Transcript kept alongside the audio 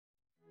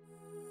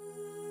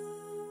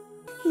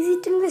He's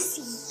eating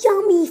this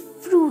yummy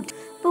fruit.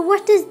 But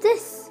what is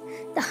this?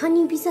 The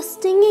honeybees are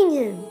stinging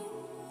him.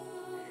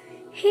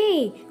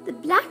 Hey, the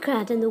black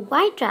rat and the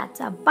white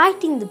rats are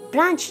biting the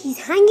branch he's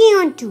hanging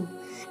onto.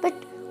 But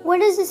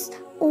what is this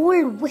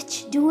old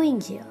witch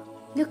doing here?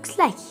 Looks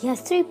like he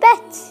has 3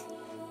 pets.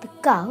 The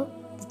cow,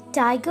 the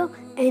tiger,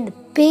 and the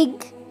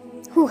pig.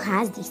 Who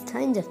has these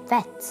kinds of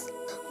pets?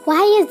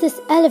 Why is this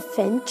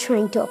elephant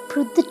trying to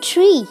uproot the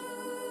tree?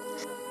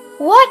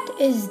 What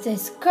is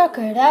this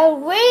crocodile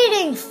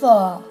waiting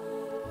for?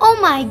 Oh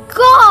my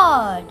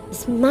God!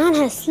 This man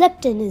has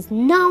slipped and is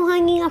now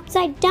hanging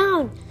upside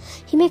down.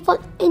 He may fall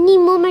any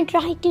moment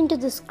right into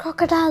this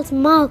crocodile's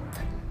mouth.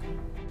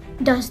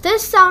 Does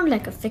this sound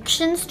like a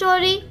fiction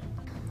story?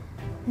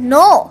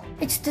 No,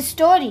 it's the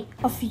story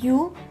of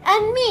you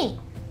and me.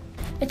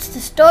 It's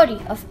the story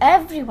of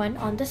everyone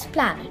on this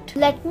planet.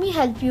 Let me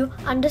help you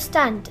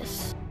understand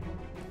this.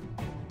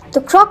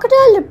 The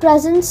crocodile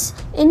represents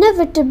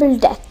inevitable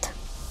death.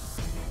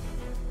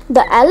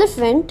 The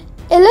elephant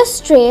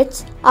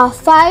illustrates our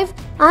 5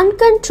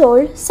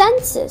 uncontrolled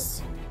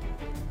senses.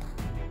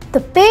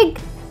 The pig,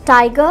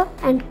 tiger,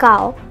 and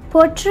cow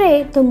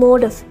portray the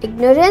mode of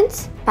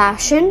ignorance,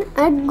 passion,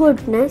 and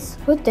goodness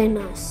within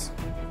us.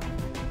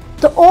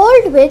 The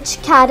old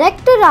witch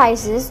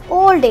characterizes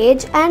old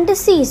age and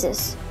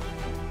diseases.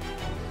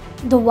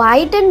 The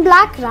white and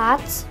black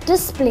rats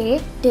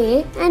display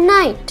day and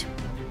night.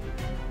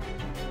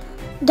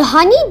 The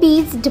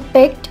honeybees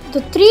depict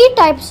the 3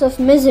 types of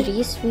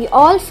miseries we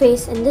all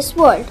face in this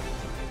world.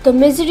 The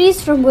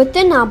miseries from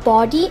within our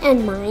body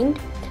and mind,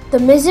 the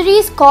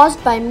miseries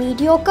caused by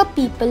mediocre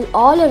people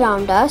all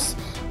around us,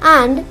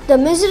 and the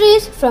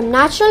miseries from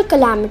natural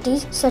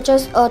calamities such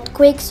as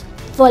earthquakes,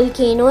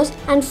 volcanoes,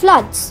 and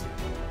floods.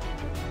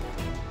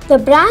 The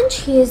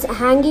branch he is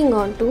hanging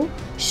onto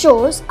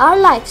shows our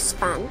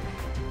lifespan.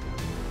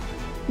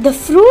 The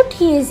fruit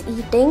he is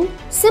eating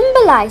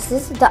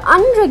symbolizes the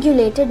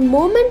unregulated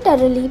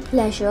momentarily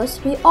pleasures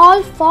we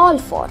all fall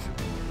for.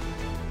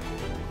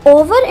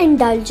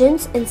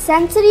 Overindulgence in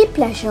sensory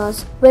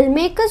pleasures will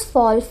make us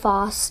fall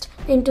fast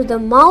into the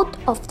mouth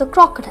of the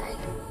crocodile.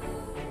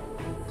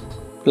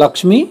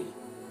 Lakshmi,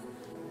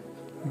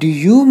 do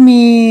you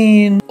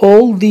mean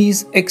all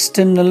these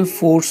external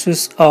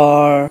forces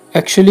are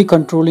actually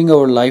controlling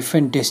our life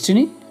and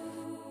destiny?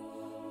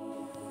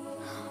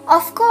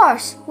 Of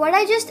course, what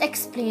I just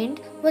explained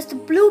was the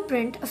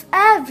blueprint of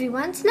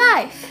everyone's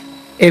life.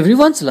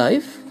 Everyone's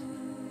life?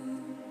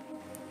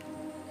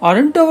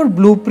 Aren't our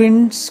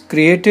blueprints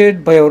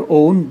created by our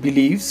own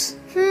beliefs?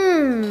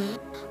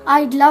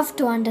 I'd love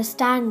to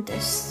understand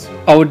this.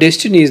 Our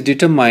destiny is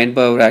determined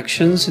by our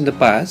actions in the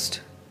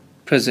past,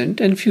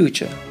 present, and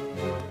future.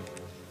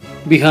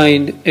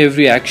 Behind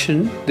every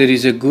action, there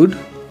is a good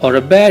or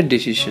a bad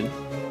decision.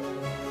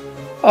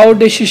 Our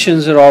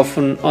decisions are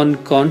often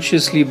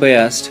unconsciously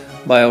biased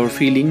by our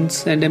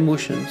feelings and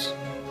emotions.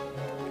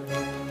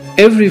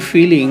 Every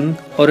feeling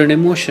or an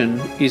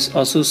emotion is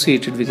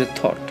associated with a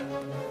thought.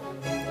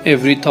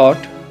 Every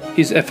thought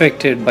is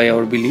affected by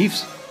our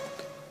beliefs,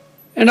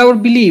 and our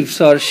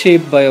beliefs are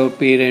shaped by our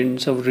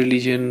parents, our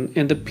religion,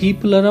 and the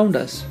people around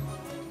us.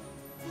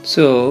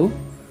 So,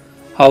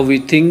 how we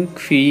think,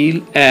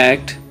 feel,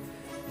 act,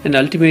 and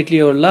ultimately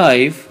our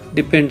life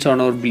depends on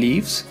our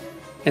beliefs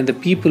and the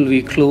people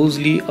we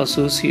closely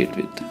associate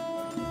with.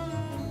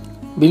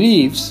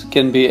 Beliefs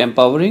can be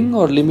empowering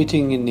or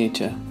limiting in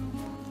nature.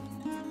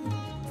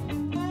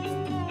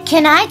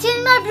 Can I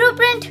change my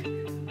blueprint?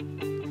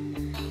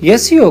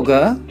 Yes,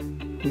 Yoga,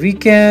 we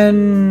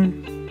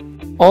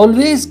can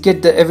always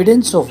get the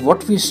evidence of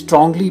what we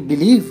strongly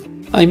believe.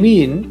 I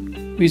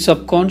mean, we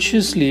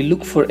subconsciously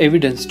look for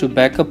evidence to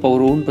back up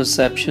our own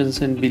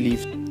perceptions and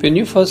beliefs. When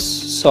you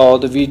first saw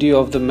the video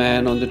of the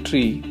man on the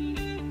tree,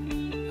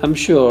 I'm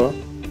sure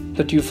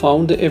that you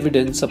found the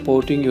evidence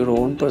supporting your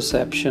own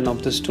perception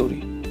of the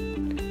story.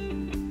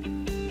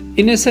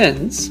 In a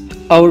sense,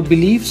 our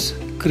beliefs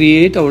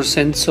create our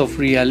sense of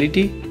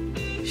reality,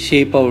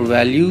 shape our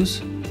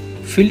values,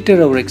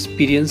 filter our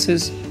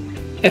experiences,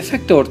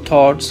 affect our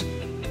thoughts,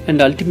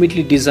 and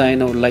ultimately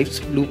design our life's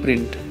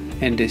blueprint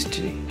and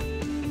destiny.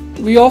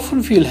 We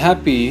often feel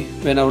happy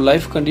when our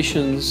life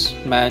conditions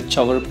match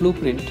our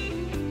blueprint.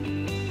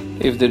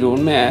 If they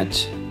don't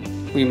match,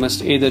 we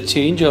must either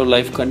change our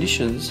life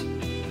conditions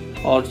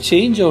or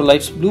change our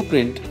life's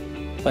blueprint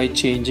by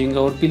changing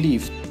our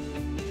beliefs.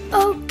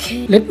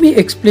 Okay. Let me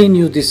explain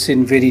you this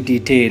in very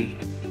detail.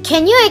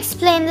 Can you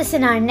explain this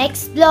in our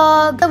next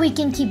vlog so we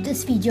can keep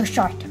this video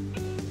short?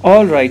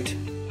 Alright,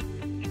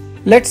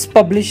 let's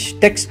publish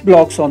text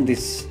blogs on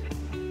this.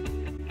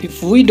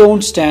 If we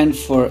don't stand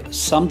for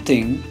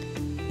something,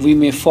 we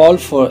may fall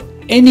for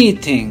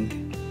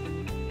anything.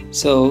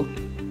 So,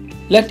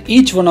 let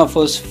each one of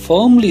us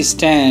firmly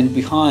stand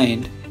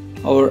behind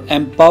our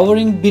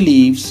empowering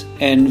beliefs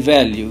and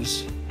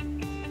values.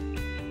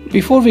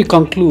 Before we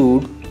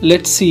conclude,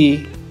 let's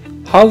see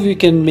how we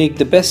can make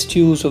the best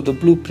use of the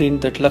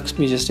blueprint that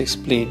Lakshmi just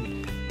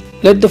explained.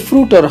 Let the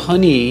fruit or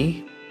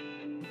honey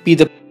be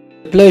the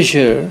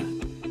pleasure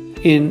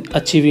in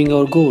achieving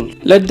our goal.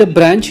 Let the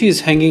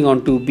branches hanging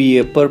onto be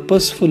a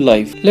purposeful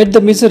life. Let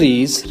the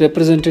miseries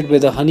represented by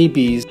the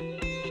honeybees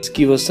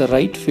give us the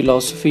right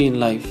philosophy in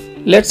life.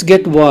 Let's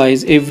get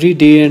wise every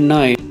day and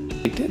night,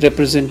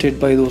 represented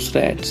by those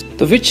rats.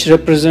 The witch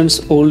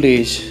represents old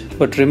age,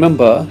 but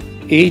remember,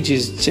 age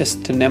is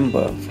just a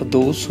number for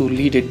those who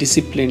lead a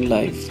disciplined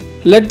life.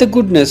 Let the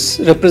goodness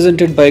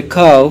represented by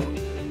cow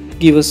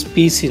give us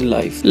peace in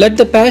life. Let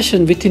the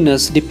passion within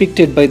us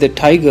depicted by the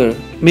tiger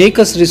make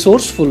us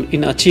resourceful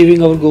in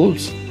achieving our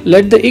goals.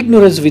 Let the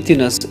ignorance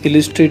within us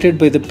illustrated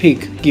by the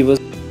pig give us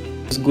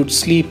good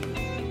sleep.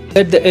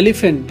 Let the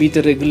elephant be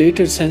the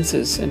regulated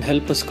senses and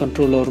help us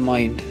control our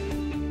mind.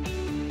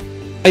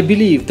 I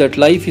believe that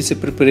life is a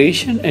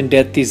preparation and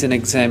death is an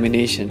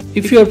examination.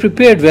 If you are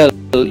prepared well,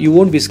 you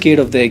won't be scared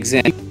of the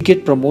exam. You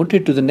get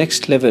promoted to the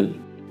next level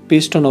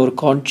based on our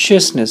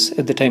consciousness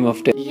at the time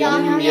of death.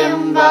 Yam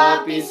yam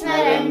vapi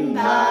smaran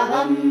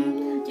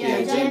bhavam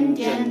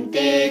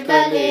tyajantyante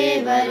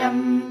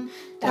kalevaram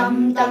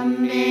tam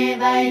tam me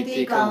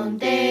vaiti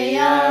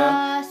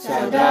kaunteya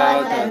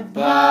sada tad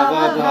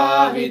bhava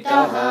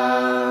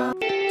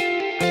bhavitaha.